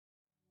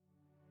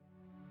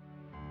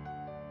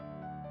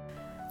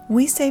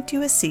We Saved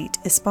You a Seat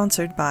is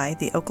sponsored by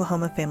the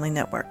Oklahoma Family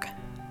Network.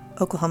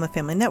 Oklahoma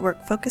Family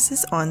Network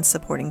focuses on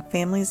supporting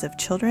families of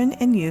children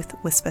and youth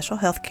with special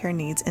health care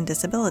needs and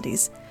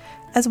disabilities,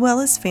 as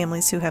well as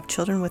families who have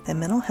children with a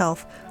mental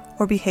health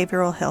or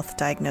behavioral health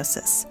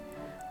diagnosis.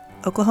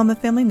 Oklahoma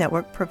Family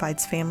Network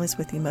provides families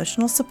with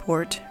emotional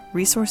support,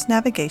 resource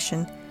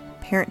navigation,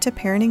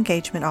 parent-to-parent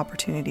engagement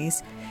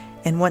opportunities,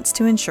 and wants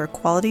to ensure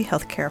quality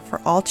health care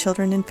for all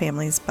children and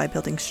families by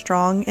building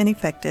strong and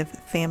effective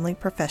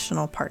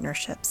family-professional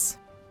partnerships.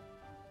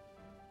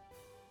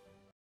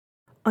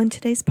 On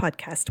today's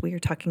podcast, we are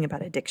talking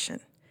about addiction.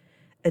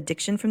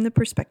 Addiction from the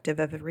perspective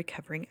of a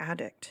recovering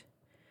addict.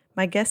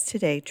 My guest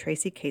today,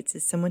 Tracy Cates,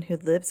 is someone who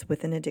lives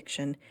with an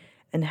addiction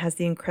and has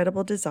the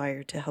incredible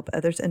desire to help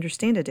others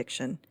understand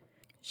addiction.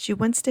 She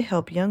wants to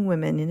help young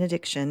women in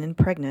addiction and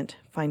pregnant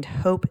find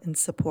hope and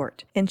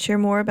support, and share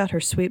more about her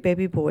sweet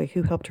baby boy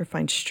who helped her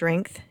find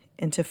strength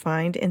and to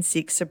find and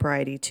seek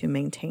sobriety to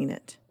maintain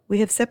it. We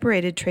have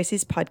separated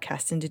Tracy's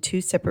podcast into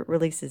 2 separate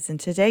releases, and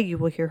today you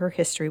will hear her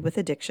history with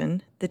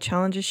addiction, the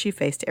challenges she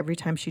faced every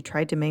time she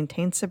tried to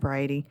maintain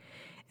sobriety,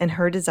 and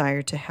her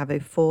desire to have a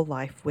full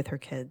life with her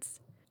kids.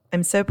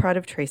 I'm so proud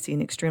of Tracy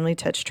and extremely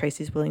touched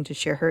Tracy's willing to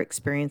share her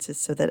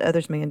experiences so that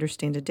others may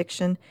understand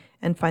addiction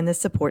and find the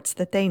supports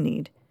that they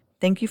need.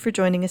 Thank you for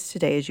joining us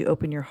today as you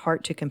open your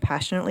heart to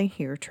compassionately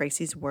hear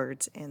Tracy's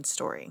words and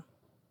story.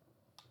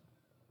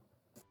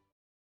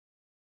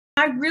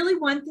 I really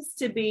want this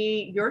to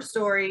be your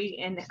story,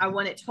 and I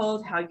want it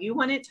told how you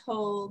want it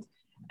told.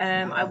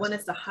 I want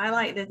us to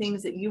highlight the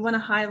things that you want to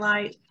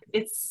highlight.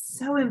 It's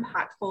so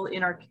impactful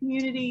in our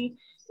community.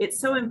 It's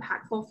so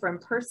impactful from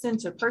person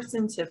to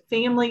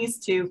families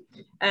to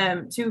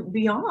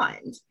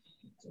beyond.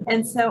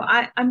 And so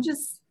I'm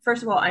just,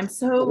 first of all, I'm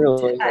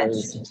so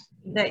touched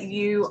that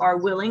you are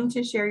willing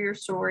to share your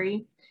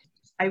story.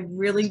 I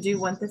really do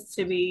want this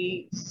to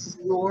be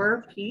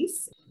your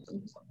piece.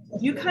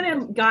 You kind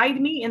of guide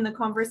me in the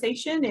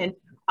conversation, and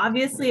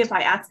obviously if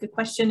I ask a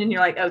question and you're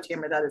like, oh,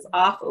 Tamara, that is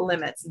off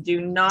limits, we're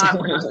not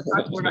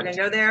going to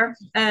go there.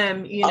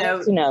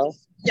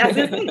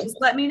 Just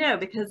let me know,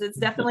 because it's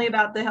definitely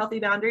about the healthy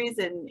boundaries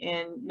and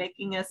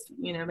making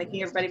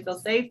everybody feel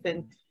safe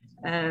and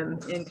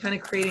kind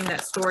of creating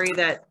that story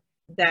that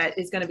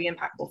is going to be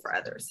impactful for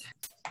others.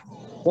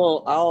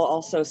 Well, I'll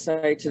also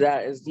say to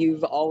that is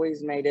you've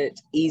always made it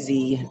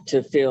easy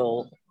to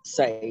feel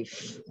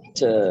safe,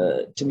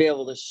 to be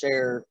able to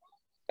share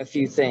a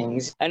few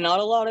things. And not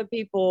a lot of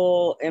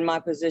people in my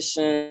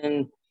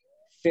position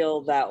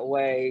feel that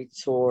way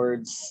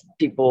towards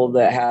people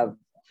that have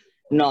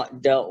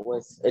not dealt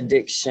with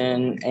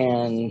addiction,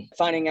 and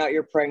finding out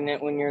you're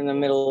pregnant when you're in the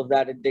middle of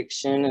that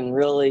addiction, and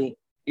really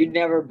you'd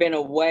never been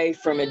away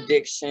from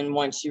addiction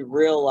once you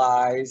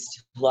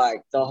realized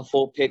like the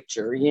full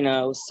picture,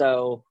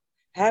 So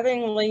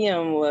having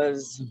Liam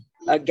was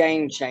a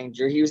game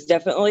changer. He was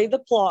definitely the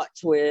plot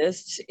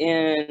twist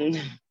in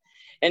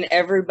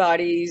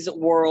everybody's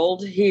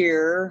world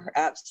here.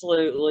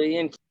 Absolutely.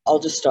 And I'll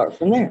just start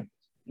from there.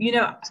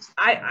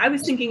 I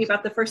was thinking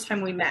about the first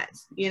time we met.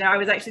 I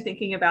was actually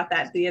thinking about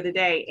that the other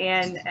day.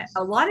 And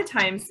a lot of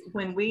times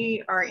when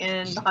we are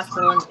in the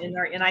hospital and in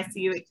our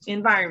NICU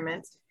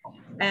environment,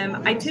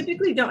 I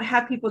typically don't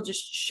have people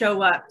just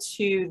show up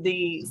to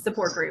the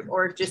support group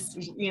or just,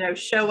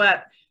 show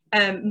up,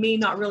 me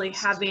not really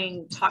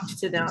having talked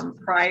to them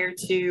prior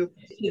to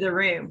the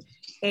room.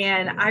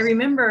 And I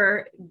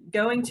remember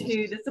going to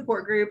the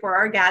support group or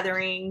our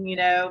gathering,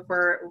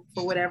 for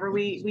whatever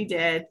we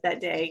did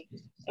that day,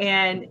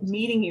 and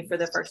meeting you for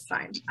the first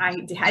time.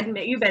 I hadn't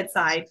met you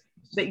bedside,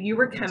 but you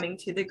were coming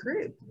to the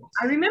group.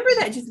 I remember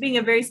that just being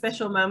a very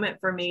special moment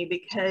for me,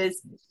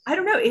 because I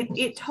don't know,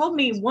 it told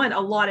me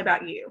a lot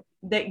about you,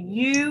 that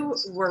you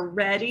were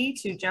ready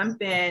to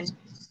jump in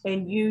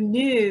and you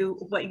knew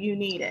what you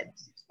needed.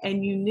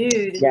 And you knew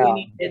that you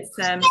needed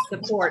some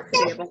support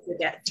to be able to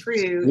get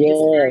through this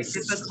very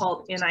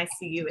difficult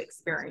NICU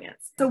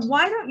experience. So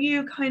why don't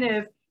you kind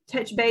of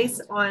touch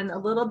base on a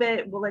little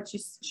bit? We'll let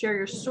you share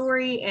your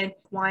story and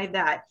why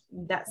that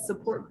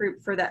support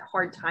group for that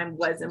hard time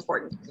was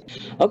important.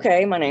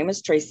 Okay, my name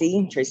is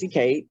Tracy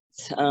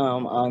Cates.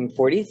 I'm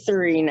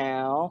 43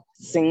 now,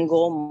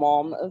 single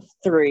mom of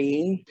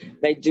 3.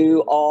 They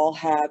do all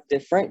have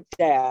different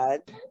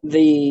dads.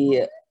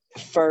 The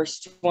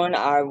first one,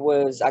 I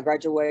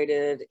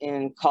graduated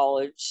in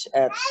college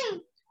at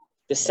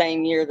the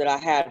same year that I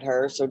had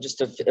her, so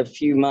just a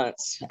few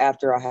months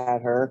after I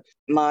had her.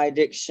 My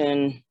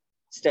addiction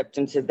stepped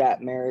into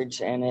that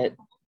marriage, and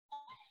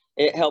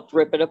it helped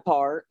rip it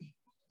apart.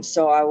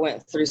 So I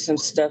went through some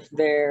stuff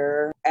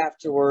there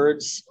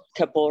afterwards, a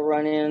couple of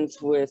run-ins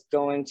with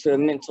going to a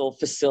mental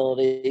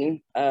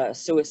facility,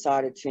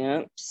 suicide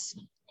attempts.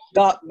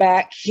 Got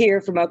back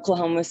here from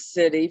Oklahoma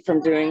City from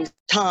doing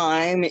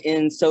time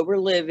in sober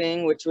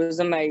living, which was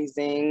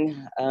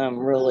amazing.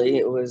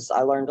 Really,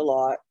 I learned a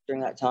lot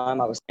during that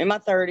time. I was in my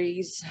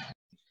 30s.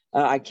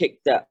 I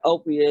kicked the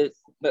opiate,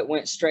 but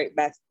went straight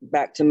back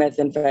to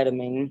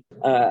methamphetamine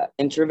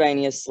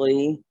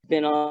intravenously.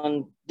 Been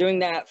on doing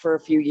that for a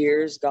few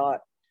years,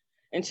 got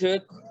into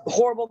a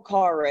horrible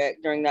car wreck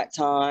during that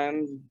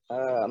time.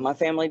 My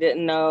family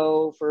didn't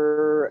know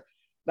for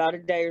about a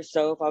day or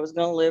so if I was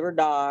going to live or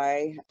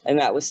die, and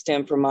that was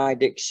stemmed from my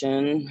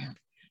addiction.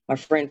 My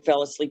friend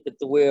fell asleep at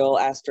the wheel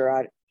after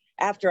I'd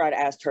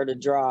asked her to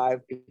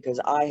drive because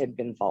I had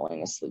been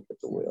falling asleep at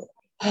the wheel.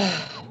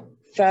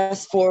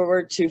 Fast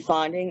forward to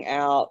finding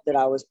out that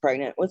I was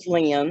pregnant with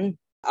Liam.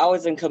 I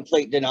was in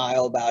complete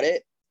denial about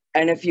it.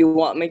 And if you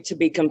want me to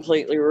be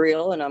completely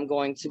real, and I'm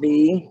going to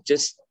be,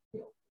 just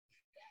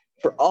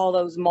for all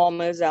those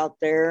mamas out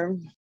there,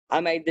 I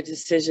made the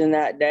decision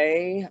that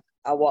day.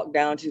 I walked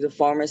down to the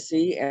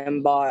pharmacy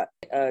and bought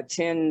a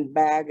 10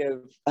 bag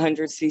of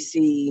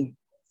 100cc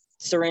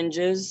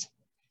syringes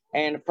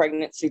and a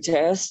pregnancy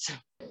test,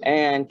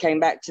 and came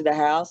back to the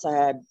house. I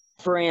had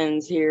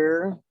friends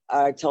here.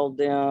 I told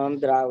them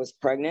that I was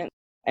pregnant,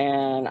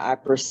 and I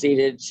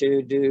proceeded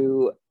to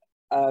do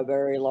a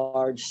very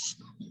large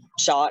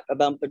shot, a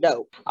bump of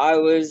dope. I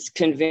was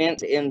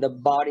convinced in the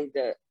body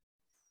that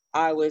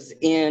I was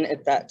in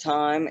at that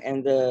time,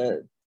 and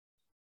the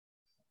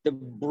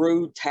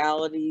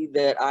brutality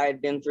that I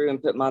had been through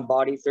and put my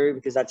body through,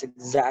 because that's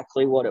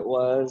exactly what it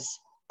was.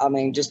 I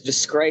mean, just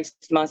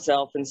disgraced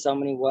myself in so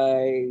many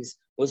ways,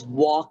 was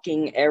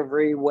walking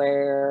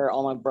everywhere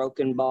on my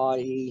broken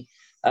body,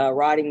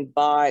 riding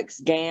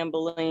bikes,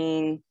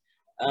 gambling,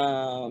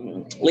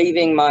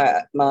 leaving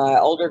my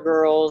older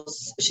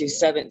girls. She's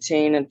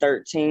 17 and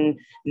 13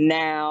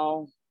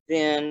 now.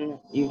 Then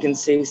you can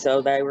see,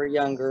 so they were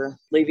younger,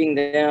 leaving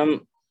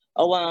them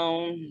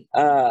alone.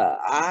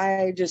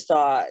 I just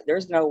thought,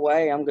 there's no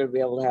way I'm going to be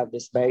able to have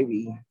this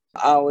baby.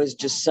 I was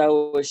just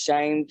so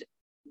ashamed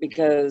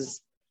because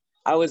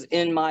I was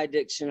in my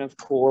addiction, of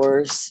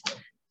course.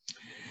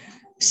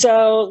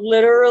 So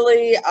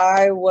literally,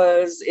 I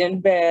was in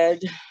bed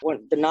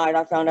the night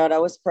I found out I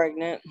was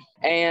pregnant,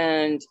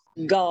 and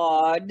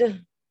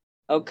God,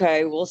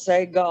 okay, we'll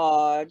say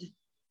God,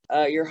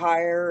 your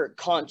higher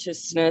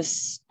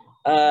consciousness,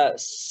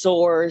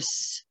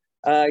 source,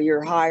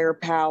 your higher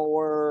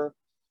power,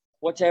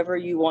 whatever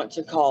you want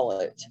to call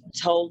it,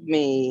 told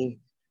me,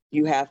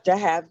 you have to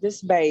have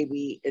this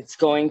baby. It's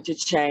going to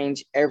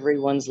change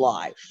everyone's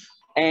life.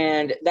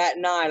 And that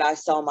night I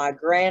saw my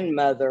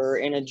grandmother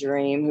in a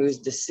dream, who's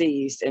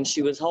deceased, and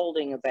she was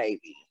holding a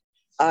baby.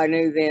 I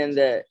knew then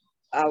that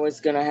I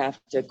was going to have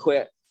to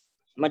quit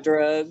my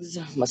drugs,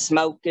 my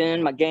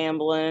smoking, my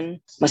gambling,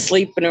 my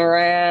sleeping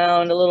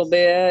around a little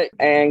bit,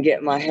 and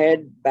get my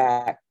head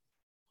back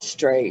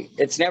straight.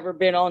 It's never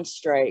been on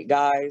straight,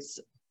 guys.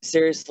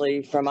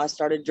 Seriously, from I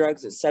started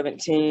drugs at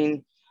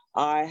 17.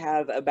 I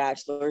have a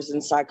bachelor's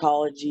in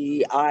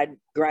psychology. I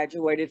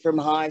graduated from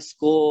high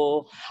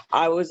school.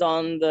 I was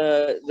on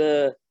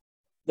the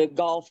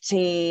golf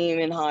team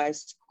in high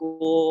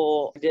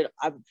school.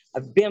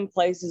 I've been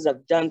places,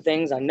 I've done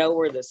things. I know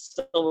where the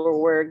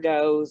silverware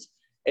goes.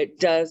 It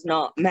does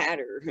not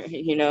matter.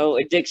 You know,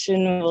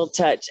 addiction will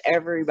touch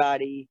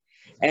everybody,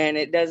 and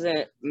it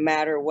doesn't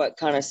matter what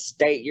kind of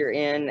state you're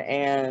in.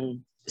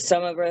 And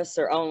some of us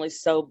are only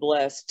so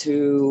blessed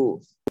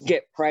to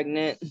get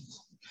pregnant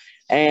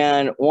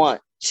and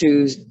want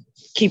to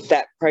keep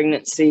that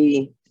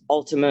pregnancy,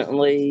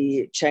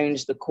 ultimately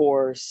change the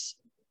course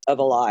of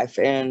a life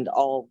and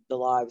all the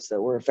lives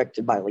that were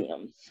affected by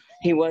Liam.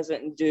 He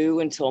wasn't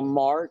due until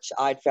March.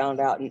 I'd found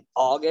out in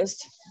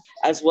August,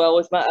 as well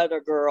with my other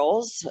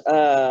girls.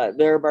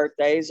 Their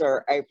birthdays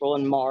are April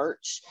and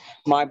March.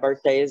 My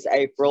birthday is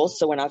April.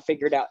 So when I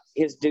figured out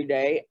his due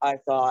date, I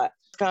thought,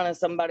 kind of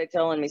somebody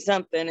telling me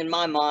something. In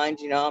my mind,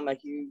 you know, I'm a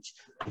huge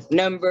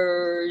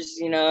numbers,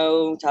 you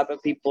know, type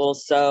of people.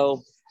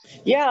 So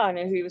yeah, I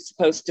knew he was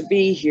supposed to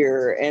be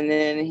here. And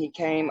then he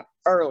came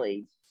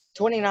early,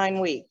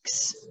 29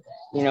 weeks.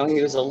 You know,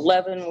 he was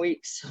 11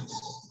 weeks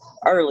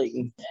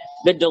early.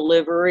 The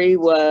delivery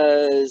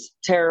was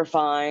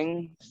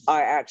terrifying.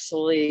 I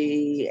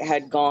actually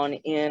had gone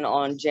in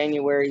on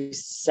January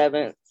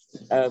 7th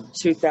of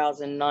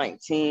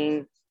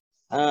 2019.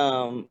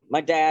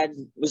 My dad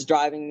was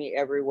driving me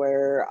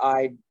everywhere.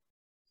 I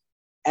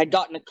had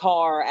gotten a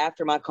car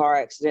after my car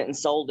accident and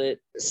sold it.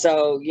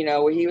 So, you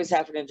know, he was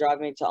having to drive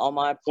me to all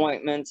my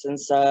appointments and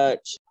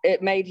such.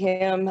 It made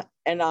him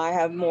and I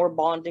have more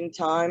bonding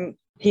time.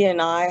 He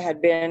and I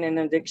had been in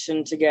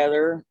addiction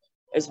together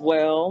as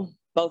well.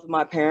 Both of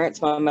my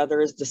parents, my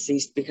mother is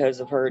deceased because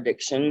of her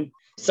addiction.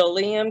 So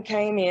Liam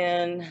came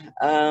in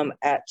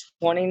at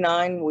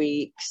 29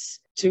 weeks,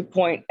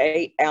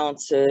 2.8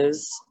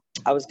 ounces.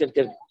 I was going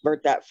to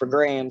convert that for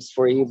grams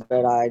for you,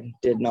 but I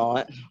did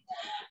not.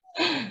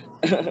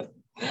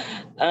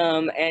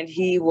 And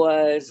he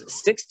was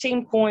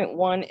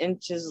 16.1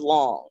 inches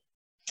long.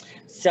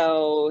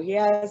 So he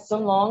has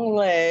some long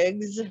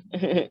legs,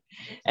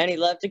 and he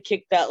loved to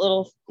kick that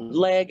little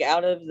leg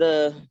out of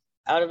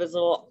his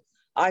little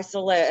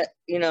isolate,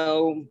 you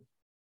know,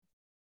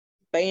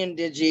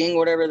 bandaging,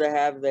 whatever they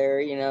have there,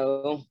 you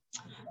know.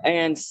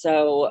 And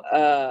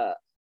so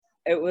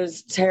it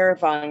was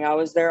terrifying. I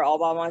was there all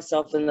by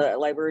myself in the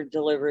labor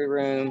delivery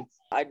room.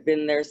 I'd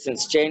been there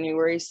since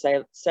January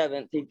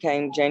 7th. He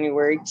came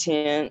January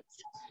 10th.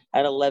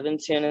 at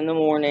 11:10 in the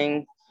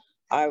morning.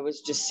 I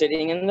was just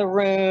sitting in the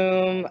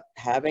room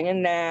having a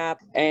nap,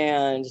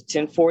 and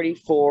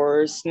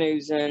 10:44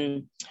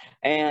 snoozing,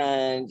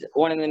 and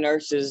one of the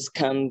nurses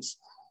comes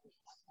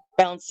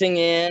bouncing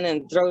in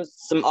and throws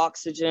some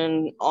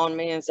oxygen on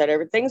me and said,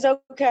 "Everything's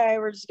okay.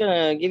 We're just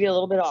gonna give you a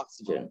little bit of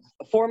oxygen."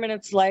 4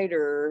 minutes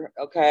later,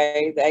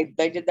 okay,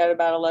 they did that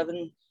about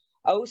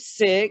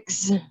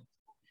 11:06,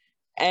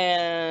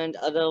 and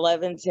at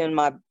 11:10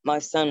 my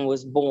son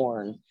was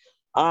born.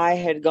 I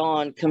had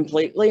gone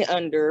completely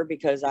under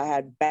because I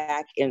had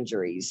back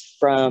injuries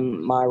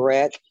from my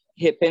wreck,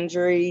 hip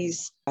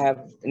injuries. I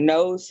have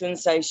no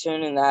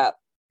sensation in that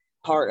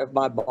part of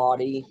my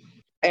body.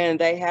 And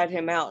they had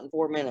him out in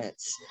 4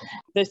 minutes.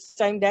 The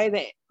same day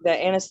that the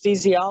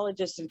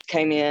anesthesiologist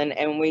came in,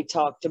 and we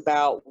talked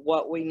about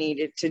what we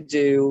needed to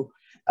do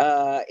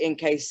in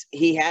case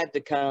he had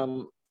to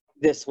come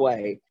this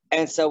way.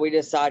 And so we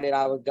decided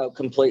I would go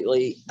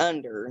completely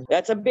under.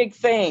 That's a big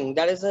thing.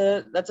 That's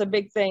a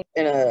big thing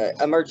in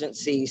an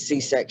emergency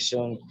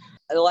C-section.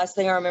 The last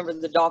thing I remember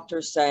the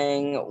doctor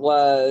saying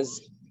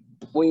was,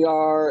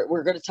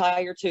 we're going to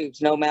tie your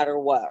tubes no matter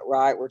what,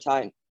 right? We're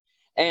tying.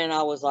 And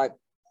I was like,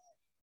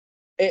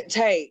 it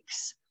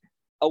takes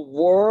a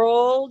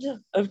world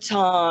of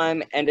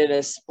time and in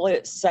a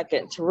split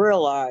second to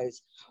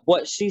realize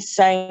what she's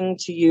saying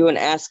to you and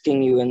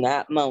asking you in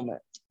that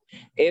moment.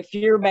 If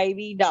your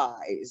baby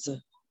dies,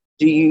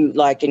 do you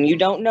and you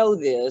don't know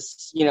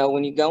this,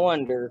 when you go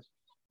under,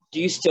 do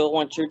you still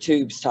want your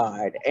tubes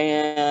tied?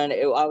 And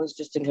I was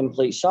just in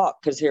complete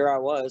shock because here I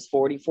was,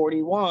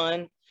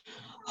 41.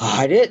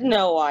 I didn't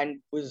know I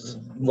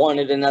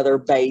wanted another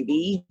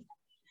baby,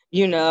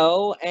 and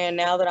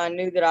now that I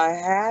knew that I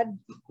had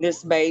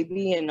this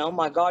baby and, oh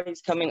my God,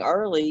 he's coming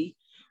early,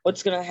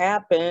 what's going to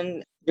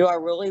happen? Do I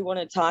really want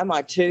to tie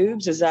my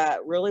tubes? Is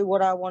that really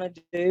what I want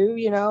to do?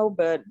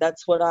 But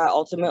that's what I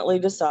ultimately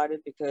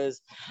decided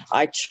because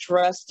I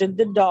trusted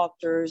the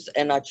doctors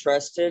and I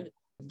trusted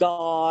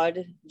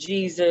God,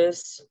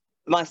 Jesus,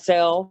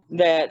 myself,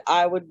 that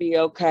I would be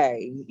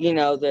okay,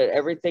 that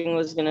everything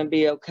was going to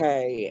be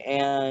okay.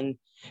 And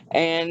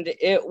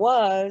it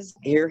was.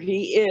 Here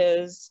he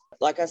is.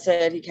 Like I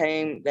said,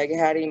 they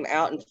had him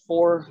out in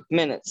 4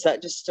 minutes.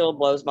 That just still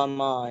blows my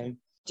mind.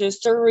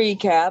 Just to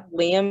recap,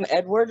 Liam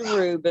Edward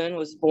Rubin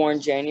was born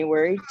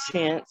January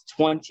 10th,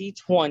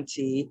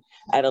 2020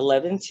 at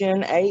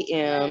 11:10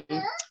 a.m.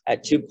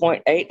 at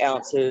 2.8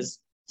 ounces,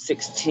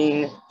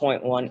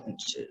 16.1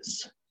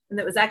 inches. And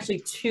it was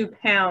actually 2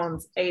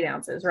 pounds, 8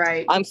 ounces,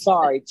 right? I'm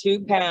sorry,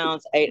 2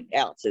 pounds, 8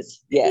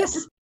 ounces.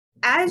 Yes.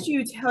 As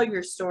you tell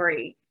your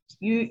story,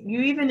 you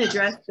even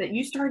addressed that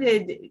you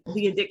started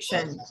the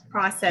addiction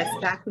process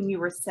back when you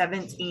were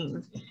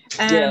 17.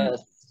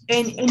 Yes.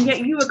 And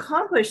yet you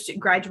accomplished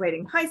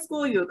graduating high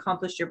school, you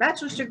accomplished your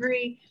bachelor's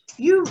degree,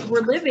 you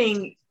were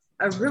living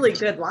a really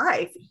good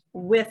life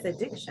with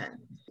addiction.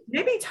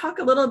 Maybe talk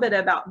a little bit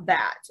about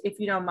that, if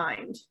you don't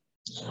mind.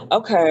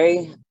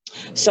 Okay.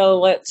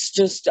 So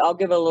I'll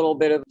give a little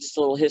bit of just a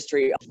little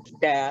history.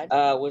 Dad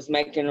was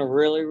making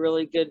really,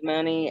 really good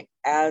money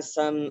as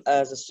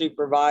a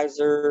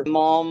supervisor.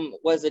 Mom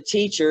was a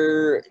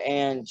teacher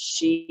and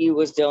she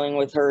was dealing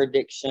with her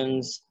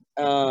addictions,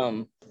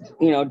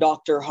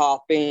 doctor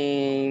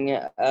hopping,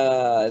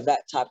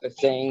 that type of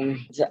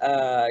thing.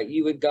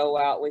 You would go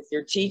out with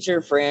your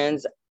teacher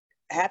friends,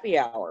 happy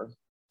hour.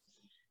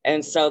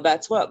 And so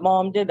that's what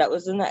Mom did. That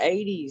was in the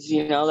 80s,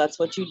 that's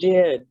what you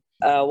did.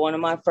 One of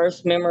my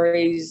first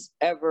memories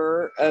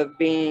ever of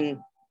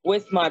being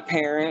with my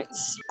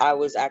parents, I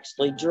was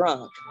actually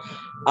drunk.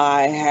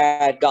 I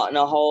had gotten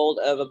a hold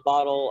of a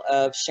bottle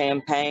of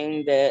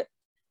champagne that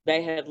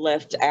they had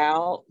left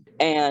out,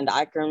 and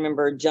I can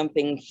remember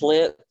jumping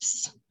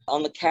flips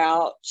on the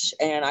couch,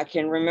 and I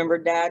can remember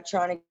Dad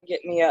trying to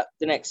get me up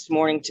the next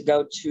morning to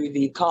go to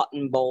the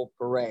Cotton Bowl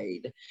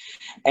parade,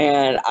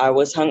 and I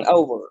was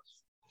hungover.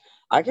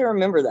 I can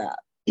remember that.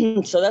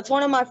 So that's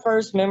one of my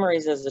first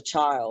memories as a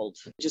child.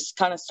 Just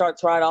kind of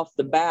starts right off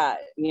the bat.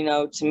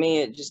 To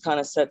me, it just kind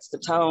of sets the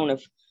tone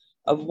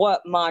of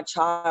what my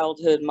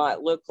childhood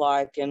might look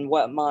like and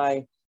what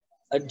my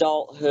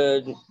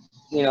adulthood,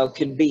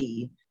 could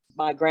be.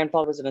 My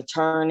grandfather was an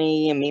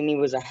attorney and Mimi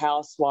was a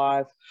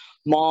housewife.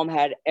 Mom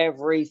had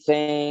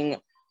everything.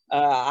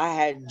 I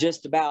had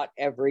just about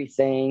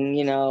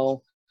everything,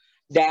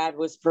 Dad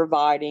was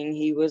providing.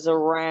 He was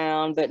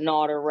around, but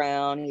not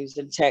around. He was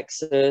in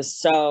Texas.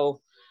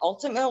 So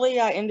ultimately,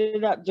 I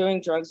ended up doing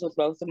drugs with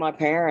both of my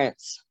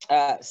parents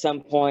at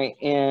some point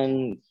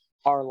in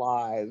our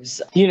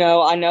lives.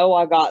 I know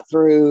I got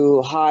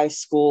through high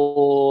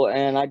school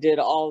and I did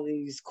all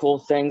these cool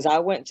things. I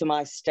went to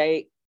my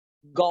state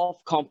golf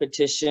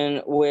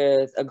competition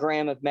with a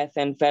gram of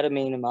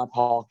methamphetamine in my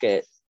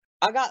pocket.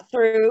 I got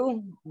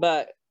through,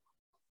 but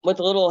with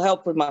a little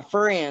help with my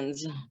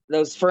friends.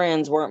 Those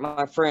friends weren't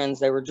my friends,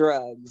 they were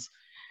drugs.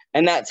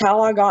 And that's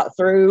how I got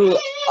through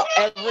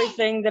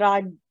everything that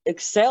I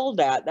excelled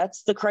at.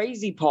 That's the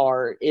crazy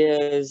part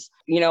is,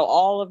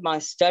 all of my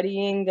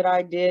studying that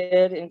I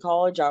did in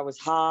college, I was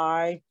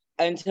high.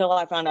 until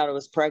I found out I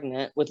was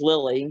pregnant with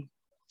Lily,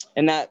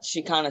 and that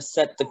she kind of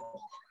set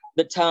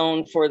the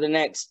tone for the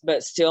next.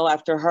 But still,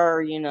 after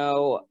her,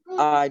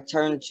 I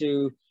turned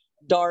to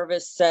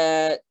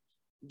Darvocet,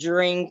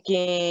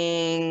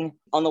 drinking.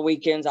 On the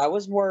weekends, I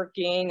was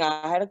working.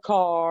 I had a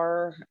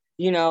car.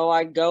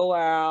 I'd go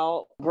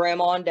out.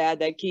 Grandma and Dad,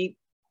 they keep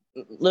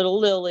little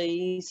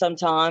Lily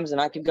sometimes, and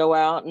I could go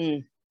out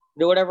and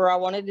do whatever I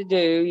wanted to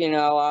do.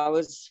 I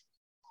was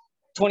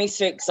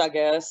 26, I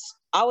guess.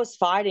 I was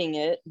fighting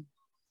it,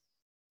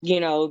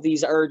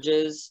 these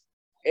urges.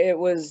 It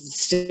was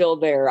still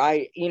there.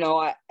 I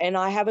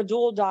have a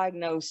dual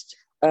diagnosis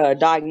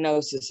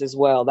as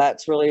well.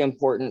 That's really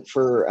important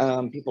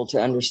for people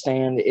to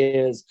understand,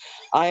 is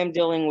I am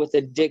dealing with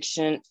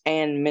addiction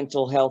and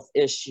mental health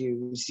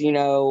issues.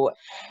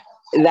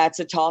 That's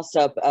a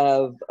toss-up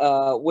of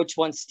which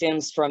one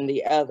stems from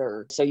the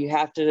other. So you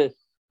have to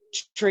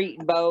treat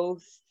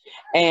both.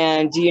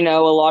 And, a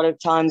lot of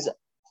times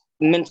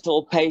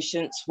mental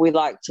patients, we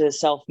like to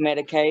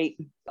self-medicate.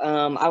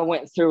 I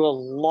went through a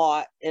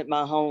lot in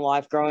my home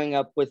life growing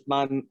up with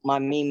my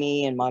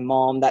Mimi and my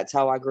mom. That's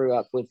how I grew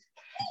up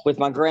with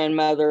my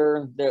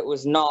grandmother. That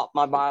was not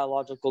my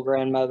biological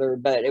grandmother,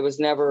 but it was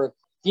never,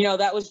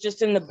 that was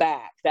just in the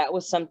back. That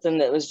was something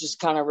that was just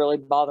kind of really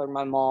bothering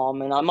my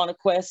mom. And I'm on a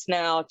quest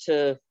now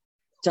to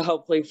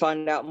hopefully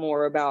find out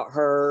more about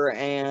her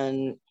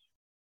and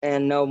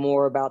know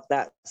more about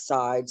that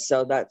side.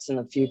 So that's in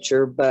the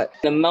future. But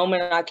the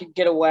moment I could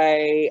get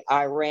away,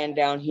 I ran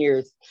down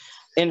here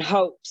in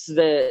hopes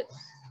that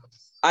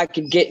I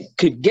could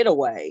get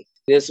away.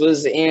 This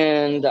was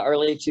in the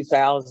early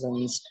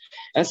 2000s.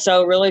 And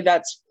so really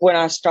that's when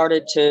I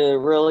started to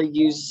really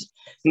use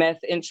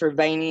meth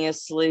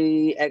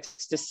intravenously.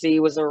 Ecstasy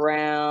was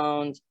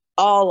around,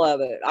 all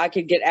of it. I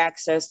could get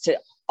access to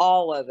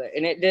all of it.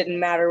 And it didn't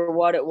matter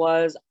what it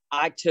was.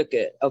 I took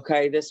it.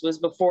 Okay. This was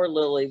before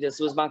Lily. This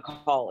was my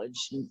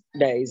college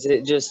days.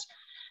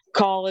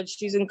 College.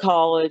 She's in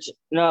college.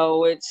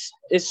 No, it's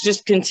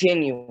just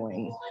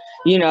continuing,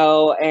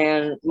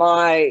 and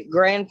my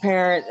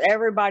grandparents,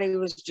 everybody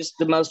was just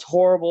the most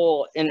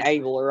horrible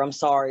enabler. I'm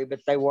sorry,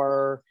 but they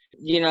were.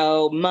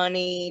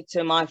 Money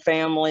to my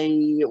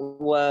family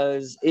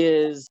was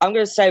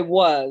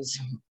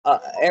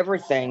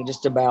everything,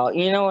 just about,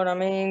 you know what I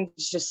mean?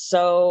 It's just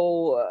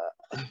so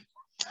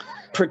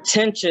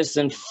pretentious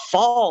and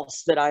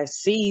false that I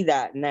see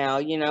that now.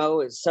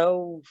 It's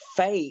so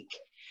fake.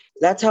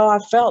 That's how I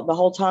felt the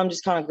whole time,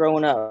 just kind of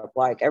growing up.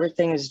 Like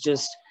everything is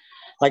just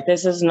like,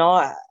 this is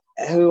not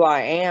who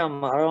I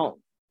am. I'm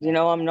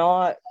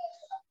not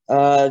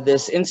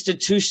this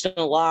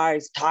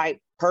institutionalized type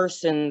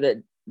person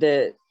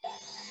that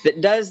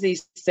does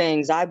these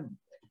things. I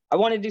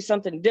want to do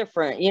something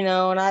different,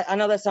 and I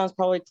know that sounds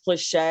probably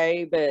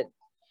cliche, but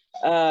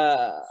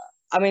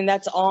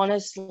that's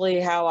honestly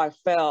how I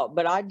felt.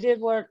 But I did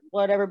what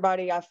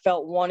everybody I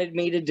felt wanted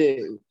me to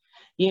do,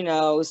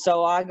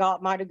 so I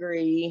got my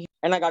degree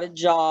and I got a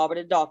job at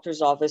a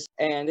doctor's office.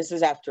 And this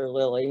is after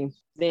Lily.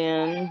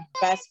 Then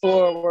fast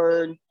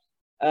forward,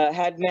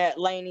 had met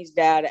Lainey's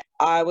dad.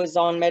 I was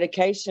on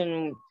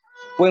medication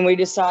when we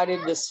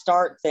decided to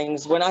start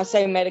things. When I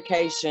say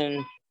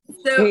medication.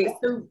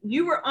 So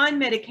you were on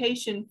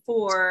medication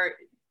for...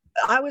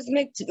 I was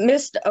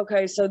missed.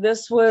 Okay, so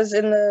this was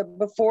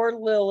before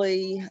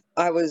Lily.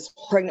 I was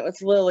pregnant with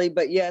Lily,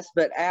 but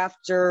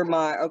after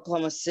my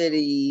Oklahoma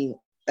City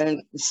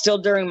and still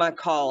during my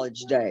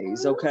college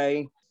days.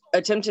 Okay,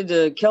 attempted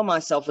to kill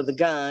myself with a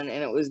gun,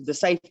 and the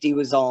safety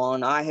was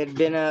on. I had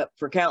been up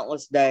for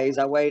countless days.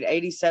 I weighed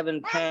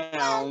 87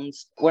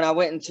 pounds when I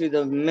went into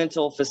the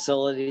mental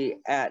facility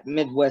at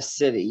Midwest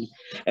City.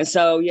 And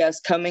so, yes,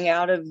 coming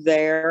out of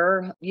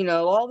there,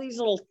 all these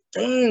little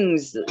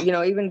things,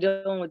 even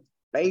dealing with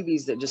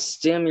babies that just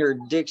stem your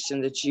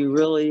addiction that you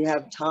really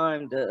have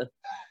time to,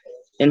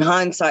 in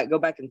hindsight, go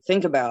back and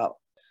think about.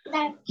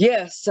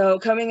 Yes, so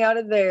coming out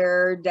of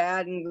there,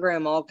 Dad and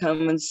Grandma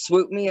come and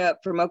swoop me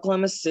up from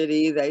Oklahoma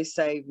City. They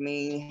saved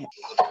me.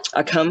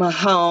 I come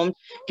home,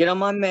 get on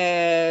my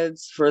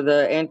meds for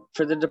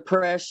the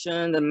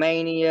depression, the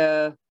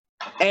mania.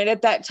 And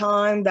at that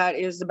time, that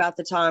is about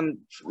the time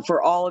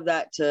for all of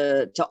that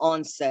to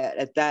onset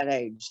at that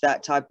age,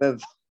 that type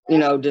of,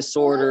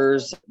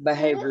 disorders,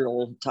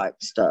 behavioral type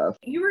stuff.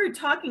 You were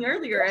talking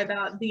earlier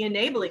about the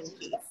enabling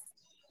piece.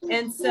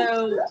 And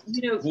so,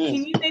 can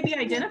you maybe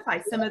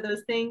identify some of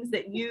those things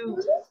that you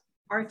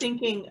are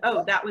thinking,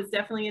 oh, that was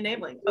definitely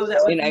enabling. Oh, that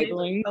was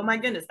enabling. Oh my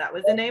goodness, that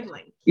was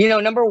enabling.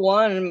 Number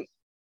one,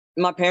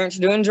 my parents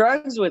doing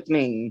drugs with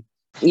me.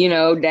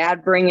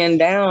 Dad bringing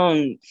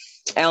down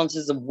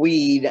ounces of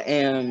weed,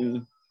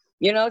 and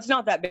it's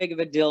not that big of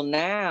a deal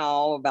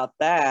now about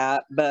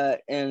that,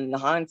 but in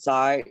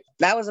hindsight,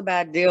 that was a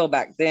bad deal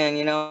back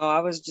then. I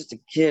was just a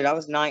kid. I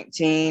was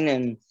 19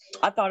 and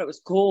I thought it was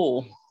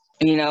cool.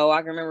 I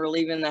can remember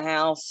leaving the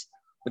house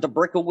with a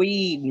brick of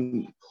weed,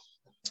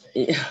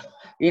 and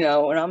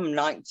I'm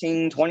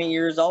 19, 20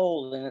 years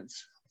old, and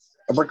it's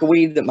a brick of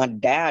weed that my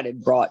dad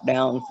had brought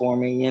down for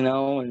me,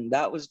 and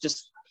that was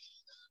just,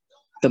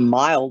 the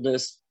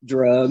mildest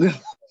drug.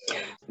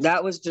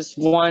 That was just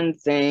one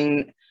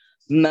thing.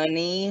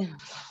 Money.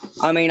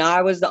 I mean,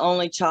 I was the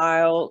only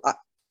child,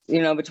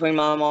 between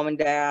my mom and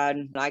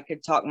dad. I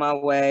could talk my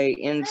way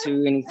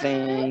into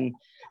anything,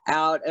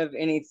 out of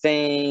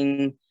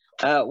anything.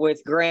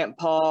 With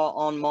grandpa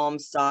on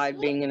mom's side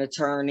being an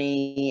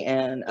attorney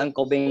and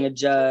uncle being a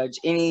judge,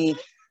 any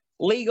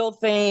legal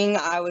thing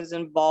I was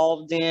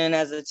involved in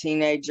as a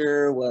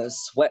teenager was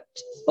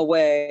swept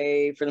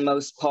away for the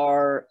most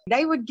part.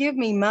 They would give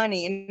me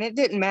money, and it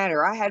didn't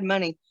matter. I had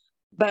money,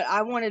 but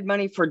I wanted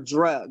money for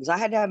drugs. I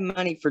had to have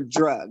money for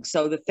drugs.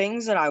 So the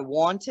things that I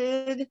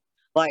wanted,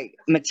 like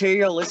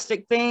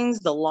materialistic things,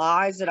 the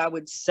lies that I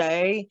would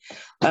say,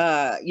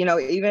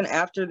 even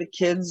after the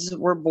kids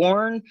were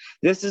born,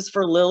 this is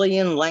for Lily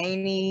and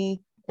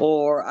Lainey,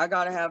 or I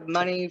got to have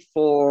money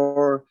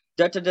for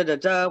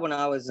when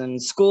I was in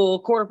school.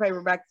 Quarter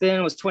paper back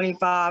then was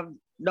 $25.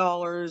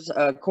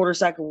 A quarter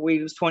sack of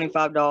weed was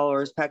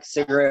 $25. Pack of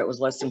cigarette was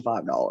less than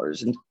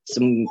 $5, and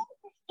some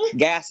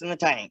gas in the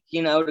tank,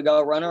 to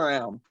go run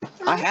around.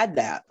 I had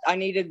that. I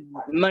needed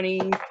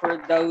money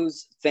for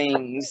those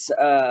things,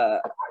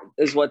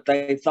 is what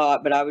they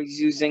thought, but I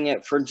was using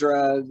it for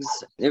drugs.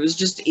 It was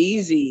just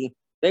easy.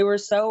 They were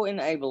so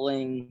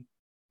enabling,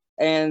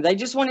 and they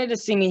just wanted to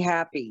see me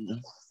happy.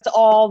 That's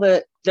all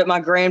that my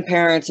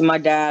grandparents and my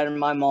dad and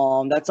my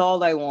mom, that's all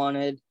they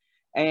wanted,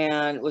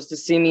 and was to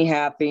see me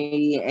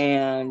happy.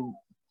 And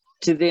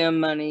to them,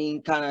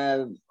 money kind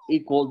of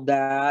equaled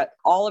that.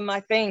 All of my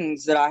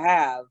things that I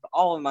have,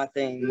 all of my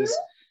things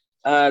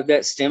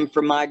that stem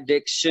from my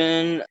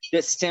addiction,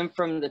 that stem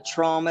from the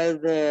trauma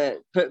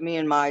that put me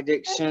in my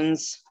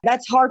addictions.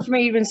 That's hard for me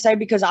to even say,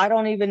 because I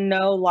don't even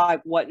know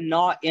what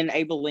not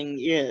enabling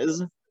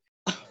is.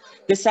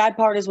 The sad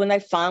part is when they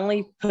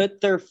finally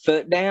put their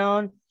foot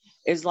down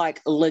is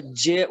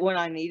legit when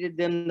I needed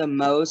them the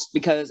most,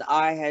 because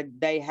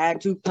they had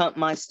to pump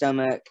my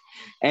stomach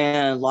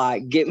and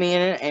get me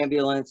in an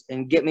ambulance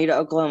and get me to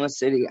Oklahoma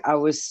City. I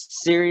was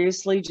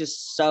seriously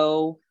just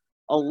so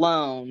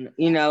alone,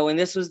 and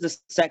this was the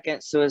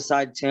second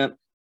suicide attempt,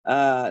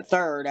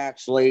 third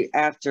actually,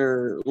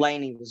 after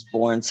Lainey was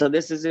born. So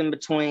this is in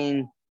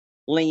between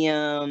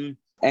Liam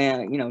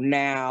and,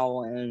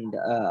 now and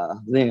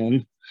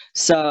then.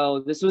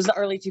 So this was the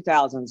early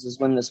 2000s is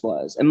when this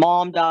was. And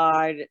mom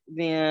died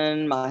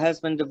then. My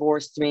husband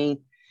divorced me.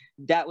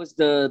 That was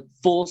the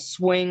full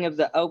swing of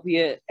the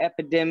opiate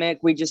epidemic.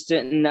 We just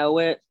didn't know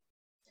it.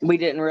 We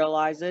didn't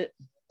realize it.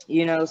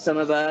 Some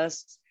of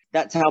us.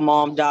 That's how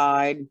mom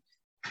died.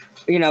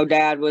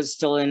 Dad was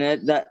still in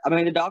it.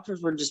 The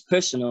doctors were just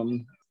pushing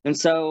them. And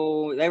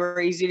so they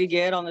were easy to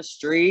get on the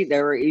street.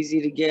 They were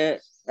easy to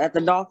get at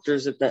the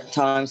doctors at that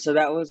time. So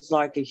that was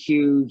a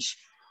huge...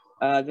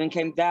 then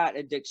came that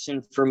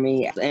addiction for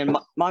me. And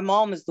my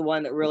mom is the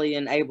one that really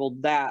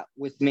enabled that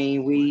with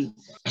me.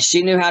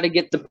 She knew how to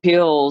get the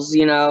pills,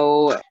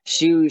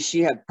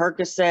 she had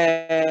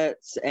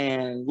Percocets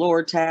and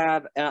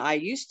Lortab, and I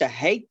used to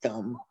hate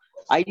them.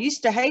 I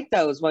used to hate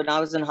those when I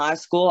was in high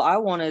school. I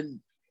wanted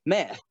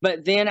meth.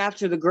 But then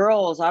after the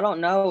girls, I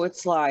don't know,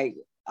 it's I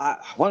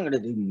wasn't going to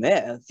do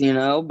meth,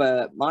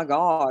 but my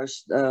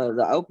gosh,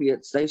 the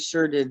opiates, they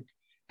sure did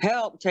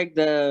help take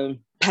the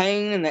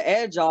pain and the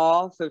edge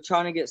off of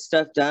trying to get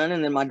stuff done.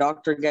 And then my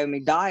doctor gave me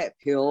diet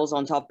pills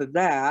on top of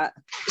that.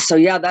 So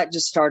yeah, that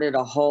just started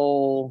a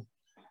whole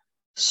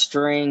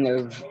string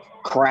of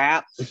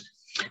crap.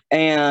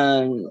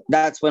 And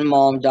that's when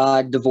mom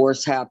died.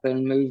 Divorce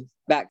happened, moved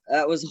back.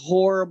 That was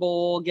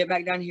horrible. Get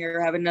back down here,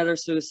 have another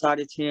suicide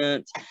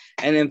attempt,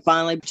 and then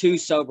finally 2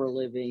 sober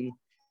living,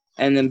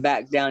 and then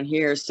back down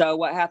here. So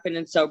what happened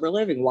in sober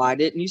living? Why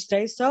didn't you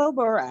stay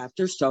sober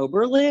after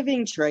sober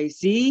living,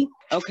 Tracy?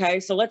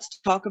 Okay, so let's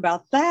talk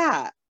about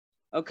that.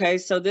 Okay,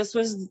 so this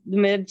was the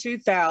mid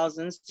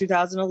 2000s,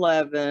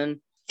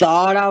 2011.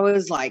 Thought I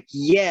was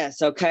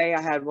yes, okay.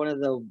 I had one of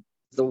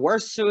the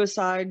worst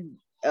suicide.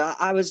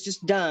 I was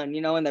just done,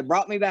 and they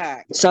brought me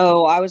back.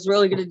 So I was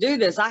really going to do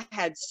this. I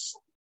had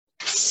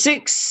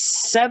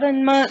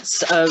 6-7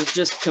 months of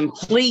just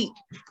complete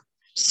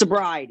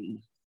sobriety.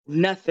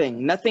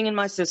 Nothing in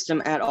my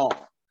system at all.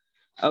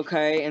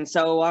 Okay. And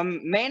so I'm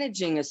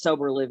managing a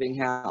sober living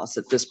house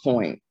at this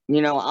point. I'm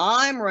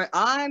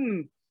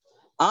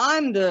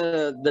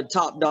the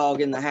top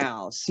dog in the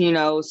house,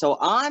 so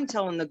I'm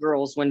telling the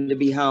girls when to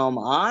be home.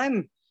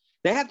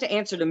 They have to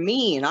answer to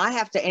me, and I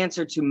have to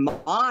answer to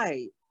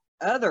my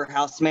other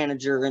house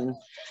manager, and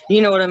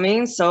you know what I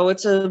mean? So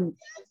it's a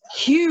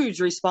huge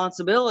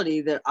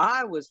responsibility that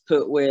I was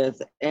put with,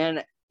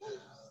 and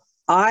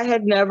I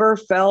had never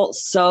felt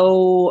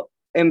so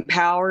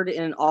empowered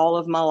in all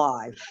of my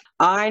life.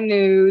 I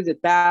knew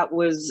that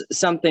was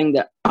something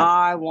that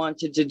I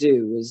wanted to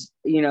do, is,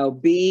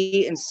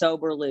 be in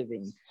sober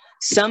living.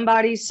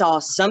 Somebody saw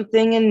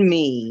something in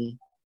me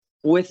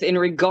in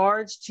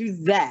regards to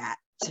that.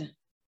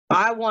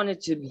 I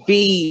wanted to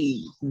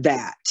be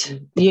that,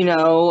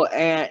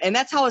 and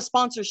that's how a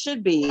sponsor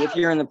should be. If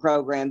you're in the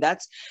program,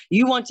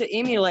 you want to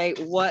emulate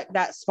what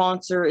that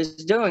sponsor is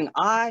doing.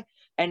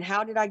 And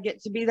how did I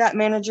get to be that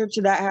manager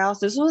to that house?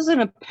 This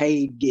wasn't a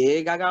paid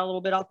gig. I got a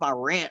little bit off my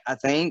rent, I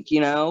think,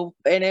 and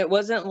it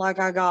wasn't like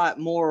I got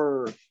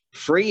more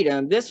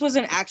freedom. This was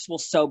an actual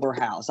sober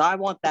house. I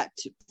want that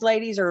too.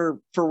 Ladies are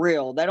for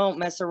real. They don't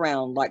mess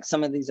around like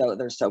some of these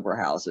other sober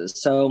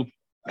houses. So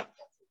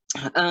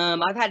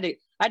I had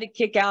to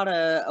kick out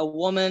a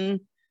woman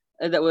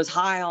that was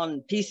high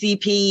on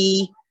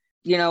PCP,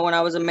 when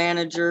I was a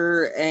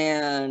manager,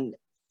 and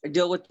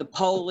deal with the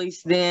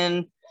police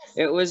then.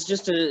 It was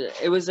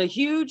a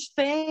huge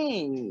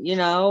thing,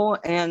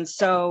 and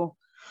so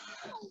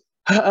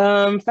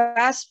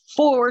fast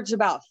forward to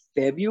about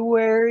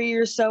February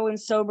or so in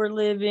sober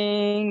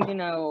living,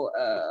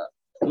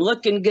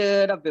 looking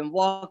good. I've been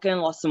walking,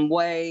 lost some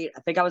weight. I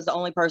think I was the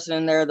only person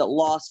in there that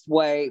lost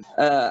weight.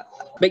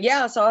 But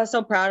yeah, so I was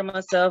so proud of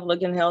myself,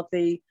 looking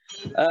healthy.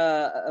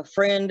 A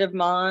friend of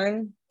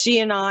mine, she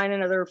and I and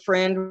another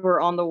friend were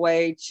on the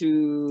way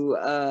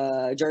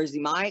to Jersey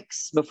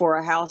Mike's before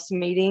a house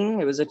meeting.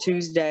 It was a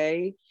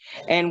Tuesday,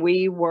 and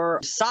we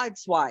were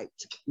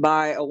sideswiped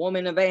by a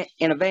woman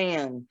in a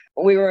van.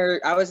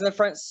 I was in the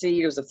front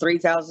seat. It was a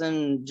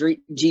 3000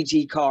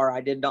 GT car.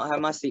 I did not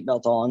have my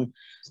seatbelt on.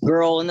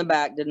 Girl in the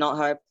back did not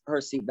have her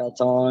seatbelt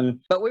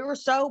on, but we were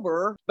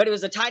sober. But it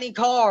was a tiny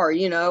car,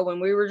 when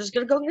we were just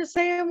gonna go get a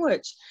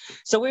sandwich.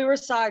 So we were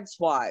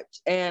sideswiped,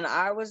 and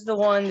I was the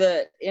one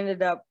that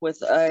ended up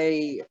with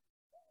a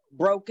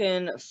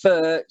broken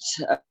foot,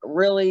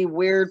 really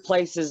weird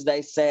places,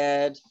 they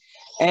said.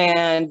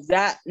 And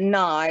that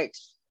night,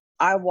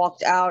 I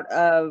walked out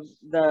of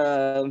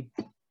the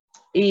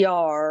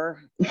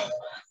ER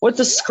with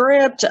a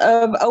script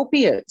of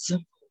opiates.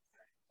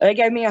 They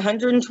gave me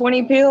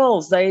 120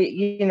 pills.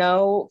 And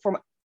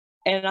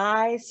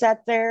I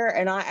sat there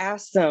and I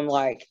asked them,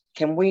 like,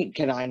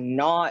 can I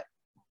not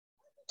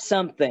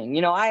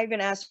something? I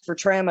even asked for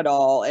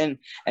tramadol,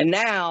 and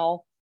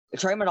now the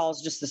tramadol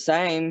is just the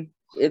same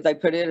if they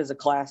put it as a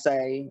class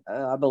A,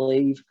 I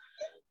believe.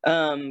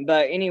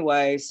 But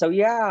anyway, so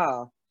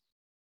yeah,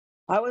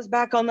 I was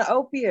back on the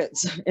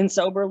opiates in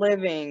sober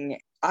living.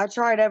 I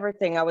tried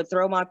everything. I would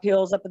throw my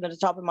pills up in the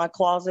top of my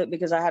closet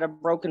because I had a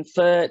broken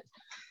foot,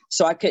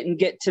 so I couldn't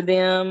get to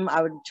them.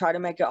 I would try to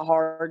make it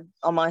hard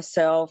on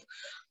myself.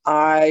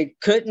 I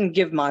couldn't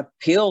give my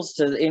pills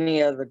to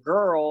any of the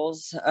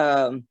girls.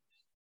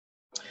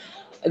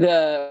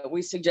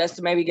 We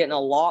suggested maybe getting a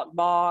lock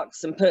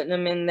box and putting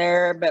them in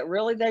there, but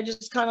really they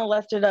just kind of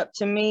left it up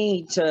to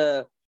me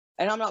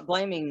and I'm not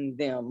blaming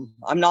them.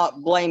 I'm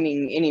not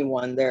blaming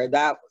anyone there.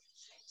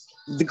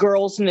 The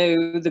girls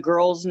knew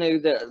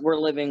that were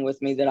living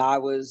with me that I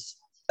was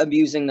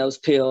abusing those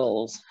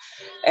pills.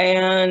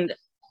 And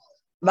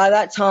by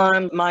that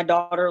time, my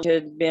daughter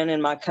had been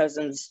in my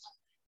cousin's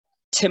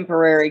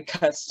temporary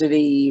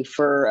custody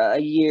for a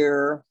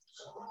year.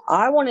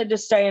 I wanted to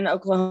stay in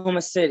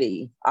Oklahoma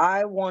City.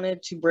 I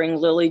wanted to bring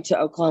Lily to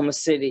Oklahoma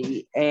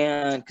City,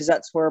 and because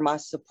that's where my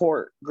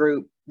support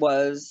group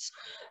was,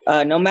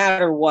 no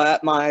matter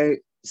what my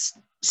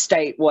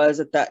state was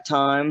at that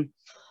time.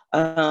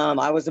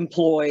 I was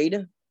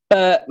employed,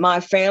 but my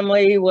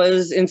family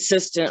was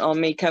insistent on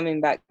me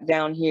coming back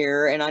down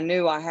here, and I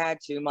knew I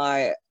had to.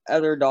 My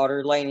other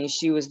daughter, Lainey,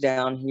 she was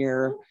down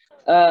here.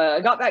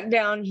 I got back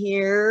down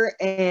here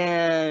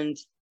and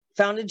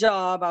found a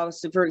job. I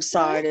was super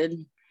excited.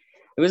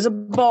 It was a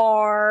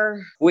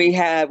bar. We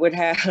would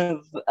have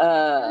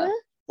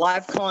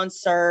live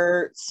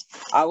concerts.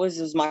 It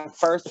was my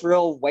first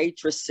real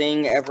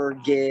waitressing ever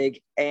gig,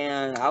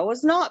 and I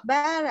was not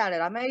bad at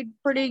it. I made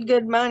pretty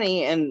good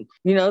money, and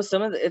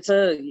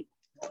the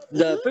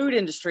food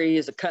industry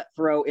is a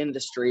cutthroat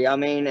industry. I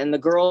mean, and the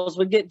girls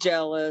would get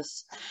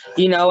jealous,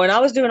 and I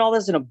was doing all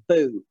this in a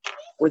boot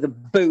with a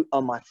boot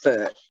on my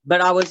foot.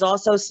 But I was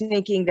also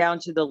sneaking down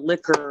to the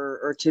liquor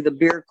or to the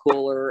beer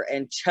cooler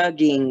and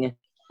chugging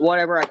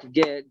whatever I could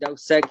get,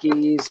 Dos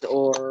Equis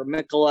or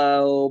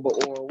Michelob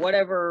or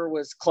whatever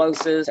was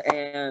closest,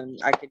 and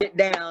I could get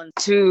down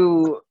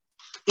to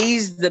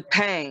ease the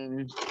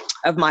pain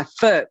of my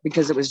foot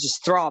because it was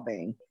just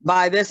throbbing.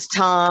 By this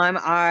time,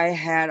 I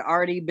had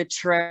already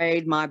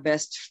betrayed my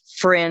best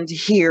friend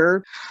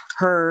here.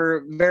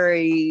 Her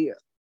very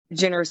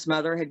generous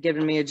mother had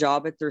given me a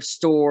job at their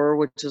store,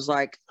 which was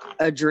like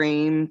a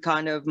dream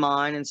kind of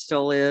mine and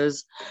still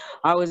is.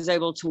 I was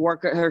able to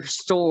work at her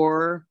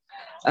store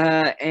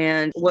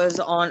and was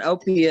on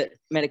opiate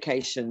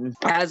medication,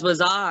 as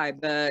was I,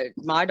 but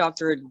my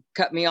doctor had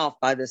cut me off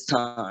by this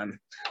time,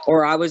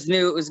 or I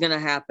knew it was going to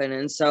happen.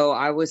 And so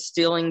I was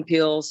stealing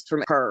pills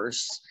from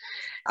hers.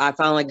 I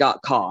finally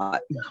got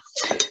caught.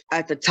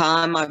 At the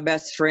time, my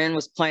best friend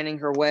was planning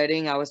her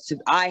wedding.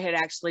 I had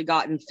actually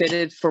gotten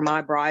fitted for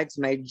my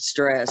bridesmaid's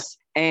dress,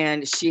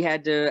 and she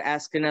had to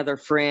ask another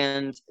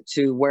friend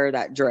to wear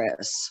that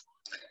dress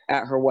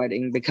at her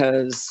wedding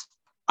because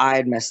I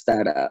had messed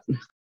that up.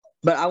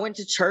 But I went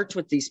to church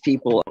with these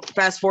people.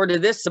 Fast forward to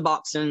this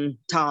Suboxone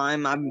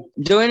time. I'm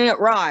doing it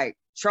right,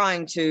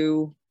 trying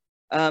to,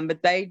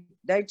 but they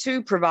they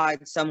too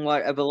provide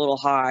somewhat of a little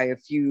high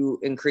if you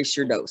increase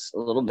your dose a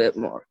little bit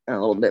more and a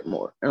little bit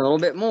more and a little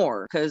bit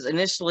more. Because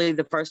initially,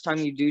 the first time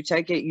you do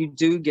take it, you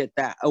do get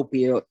that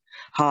opiate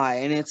high,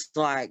 and it's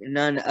like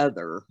none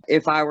other.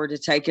 If I were to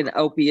take an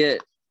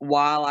opiate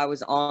while I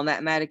was on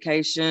that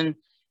medication,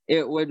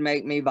 it would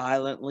make me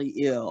violently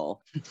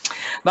ill.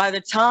 By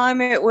the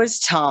time it was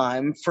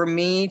time for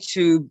me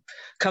to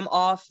come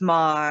off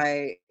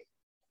my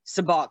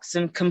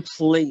Suboxone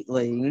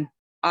completely,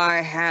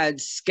 I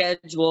had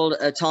scheduled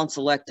a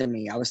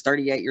tonsillectomy. I was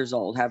 38 years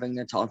old having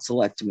a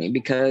tonsillectomy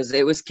because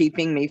it was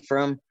keeping me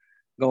from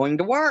going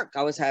to work.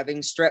 I was having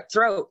strep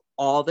throat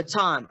all the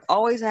time.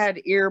 Always had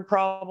ear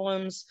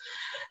problems.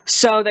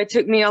 So they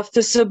took me off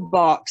the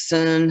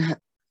Suboxone.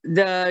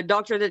 The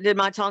doctor that did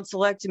my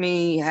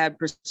tonsillectomy had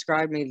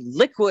prescribed me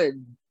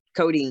liquid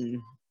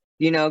codeine,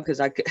 because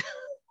I could.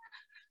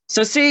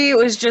 So see, it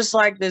was just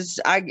like this.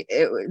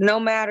 No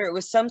matter, it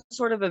was some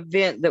sort of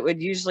event that would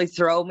usually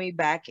throw me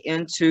back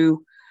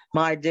into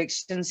my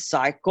addiction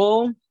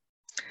cycle.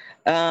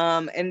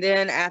 And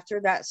then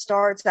after that,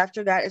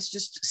 it's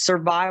just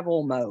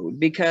survival mode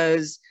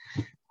because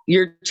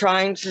you're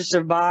trying to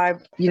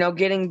survive,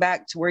 getting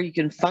back to where you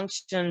can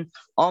function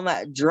on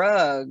that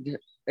drug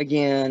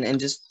again and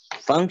just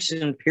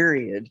function,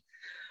 period.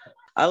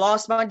 I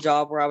lost my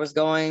job where I was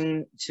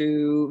going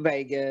to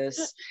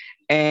Vegas,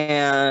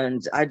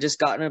 and I just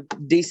gotten a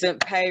decent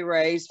pay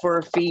raise for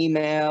a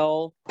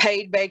female,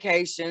 paid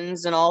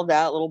vacations and all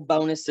that, little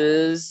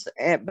bonuses.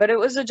 But it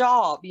was a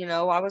job,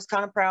 I was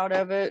kind of proud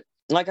of it.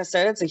 Like I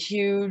said, it's a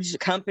huge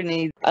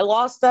company. I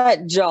lost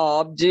that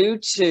job due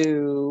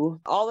to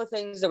all the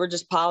things that were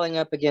just piling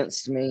up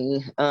against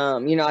me.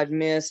 I'd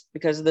missed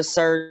because of the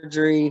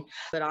surgery,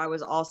 but I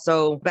was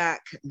also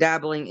back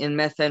dabbling in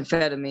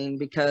methamphetamine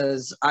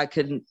because I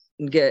couldn't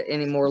get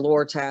any more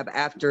Lortab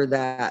after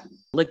that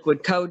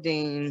liquid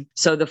codeine.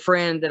 So the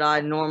friend that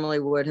I normally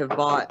would have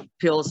bought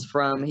pills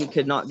from, he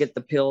could not get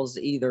the pills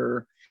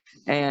either.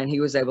 And he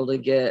was able to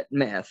get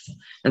meth.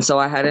 And so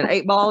I had an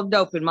 8-ball of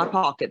dope in my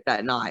pocket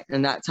that night.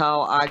 And that's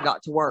how I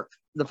got to work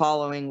the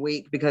following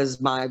week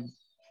because my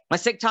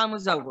sick time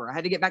was over. I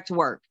had to get back to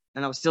work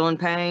and I was still in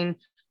pain.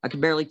 I could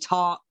barely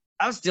talk.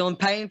 I was still in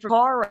pain for a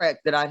car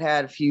wreck that I'd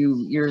had a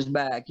few years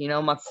back,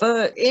 my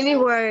foot.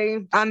 Anyway,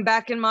 I'm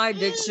back in my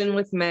addiction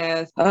with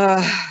meth.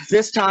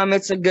 This time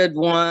it's a good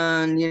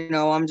one.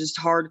 I'm just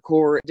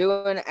hardcore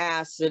doing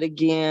acid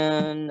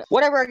again.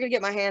 Whatever I could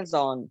get my hands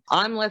on.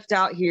 I'm left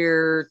out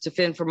here to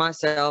fend for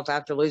myself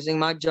after losing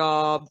my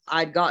job.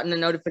 I'd gotten a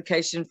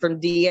notification from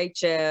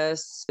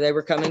DHS. They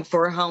were coming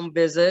for a home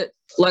visit.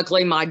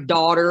 Luckily, my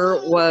daughter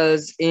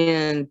was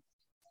in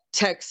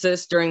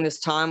Texas during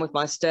this time with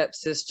my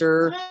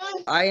stepsister.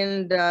 I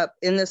ended up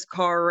in this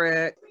car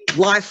wreck,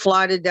 life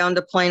flighted down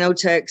to Plano,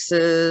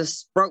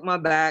 Texas, broke my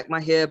back,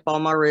 my hip, all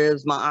my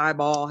ribs, my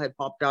eyeball had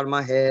popped out of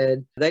my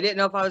head. They didn't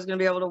know if I was going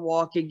to be able to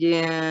walk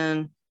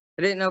again.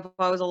 I didn't know if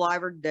I was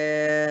alive or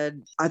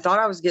dead. I thought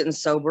I was getting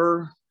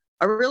sober.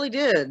 I really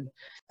did.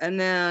 And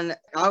then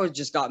I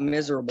just got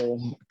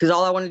miserable because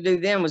all I wanted to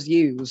do then was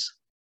use.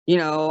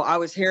 I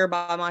was here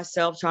by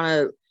myself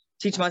trying to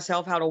teach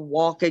myself how to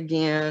walk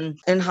again.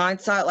 In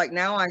hindsight, like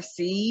now I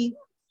see,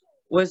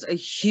 was a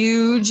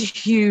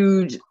huge,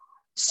 huge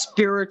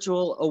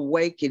spiritual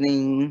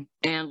awakening.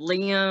 And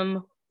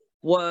Liam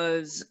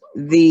was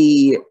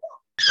the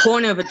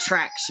point of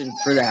attraction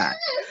for that.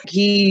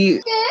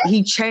 He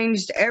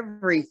changed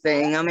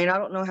everything. I mean, I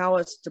don't know how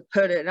else to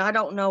put it. And I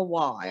don't know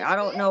why. I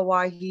don't know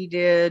why he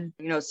did.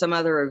 Some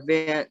other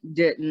event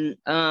didn't.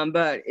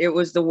 But it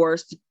was the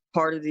worst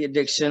part of the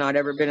addiction I'd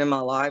ever been in my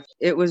life.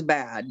 It was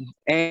bad.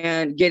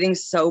 And getting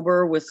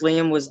sober with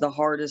Liam was the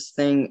hardest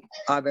thing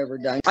I've ever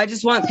done. I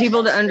just want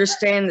people to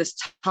understand this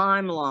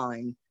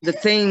timeline, the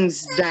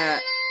things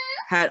that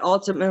had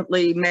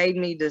ultimately made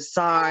me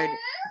decide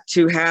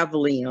to have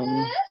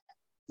Liam,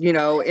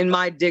 in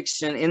my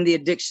addiction, in the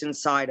addiction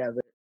side of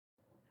it.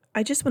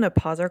 I just want to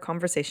pause our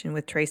conversation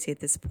with Tracy at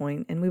this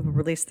point, and we will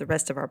release the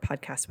rest of our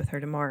podcast with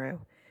her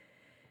tomorrow.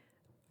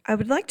 I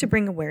would like to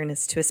bring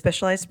awareness to a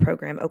specialized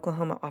program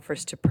Oklahoma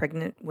offers to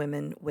pregnant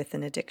women with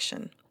an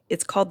addiction.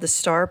 It's called the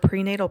STAR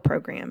Prenatal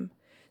Program.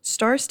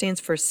 STAR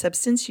stands for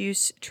Substance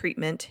Use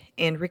Treatment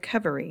and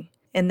Recovery,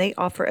 and they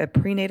offer a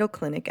prenatal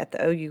clinic at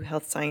the OU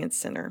Health Science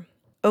Center.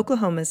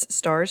 Oklahoma's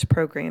STARS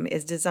program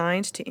is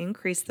designed to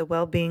increase the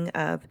well-being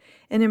of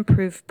and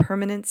improve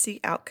permanency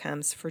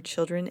outcomes for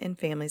children and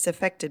families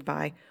affected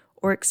by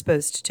or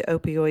exposed to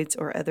opioids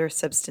or other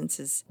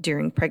substances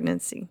during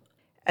pregnancy.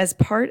 As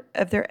part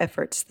of their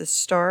efforts, the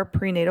STAR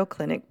Prenatal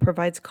Clinic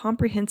provides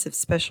comprehensive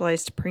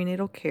specialized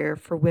prenatal care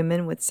for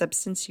women with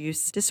substance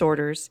use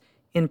disorders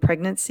in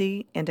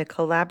pregnancy and a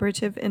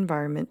collaborative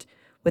environment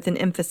with an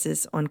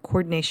emphasis on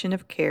coordination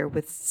of care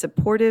with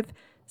supportive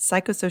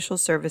psychosocial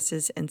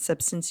services and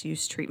substance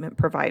use treatment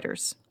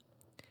providers.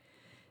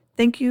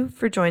 Thank you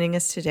for joining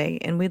us today,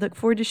 and we look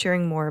forward to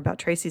sharing more about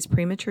Tracy's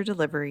premature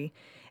delivery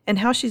and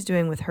how she's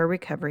doing with her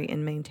recovery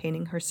and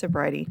maintaining her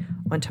sobriety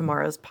on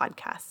tomorrow's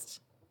podcast.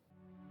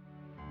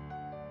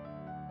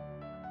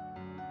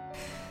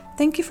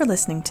 Thank you for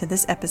listening to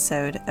this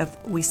episode of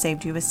We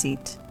Saved You a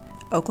Seat.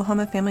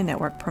 Oklahoma Family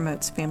Network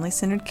promotes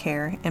family-centered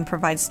care and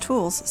provides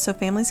tools so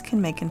families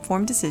can make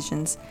informed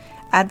decisions,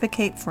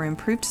 advocate for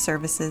improved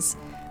services,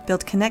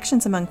 build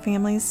connections among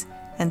families,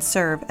 and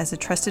serve as a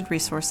trusted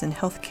resource in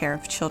health care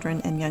of children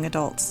and young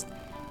adults.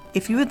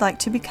 If you would like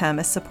to become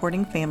a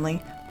supporting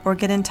family or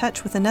get in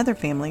touch with another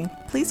family,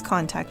 please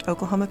contact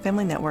Oklahoma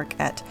Family Network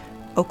at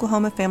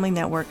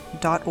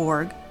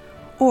oklahomafamilynetwork.org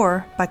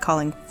or by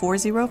calling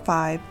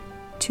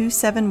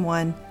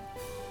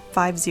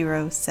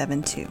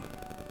 405-271-5072.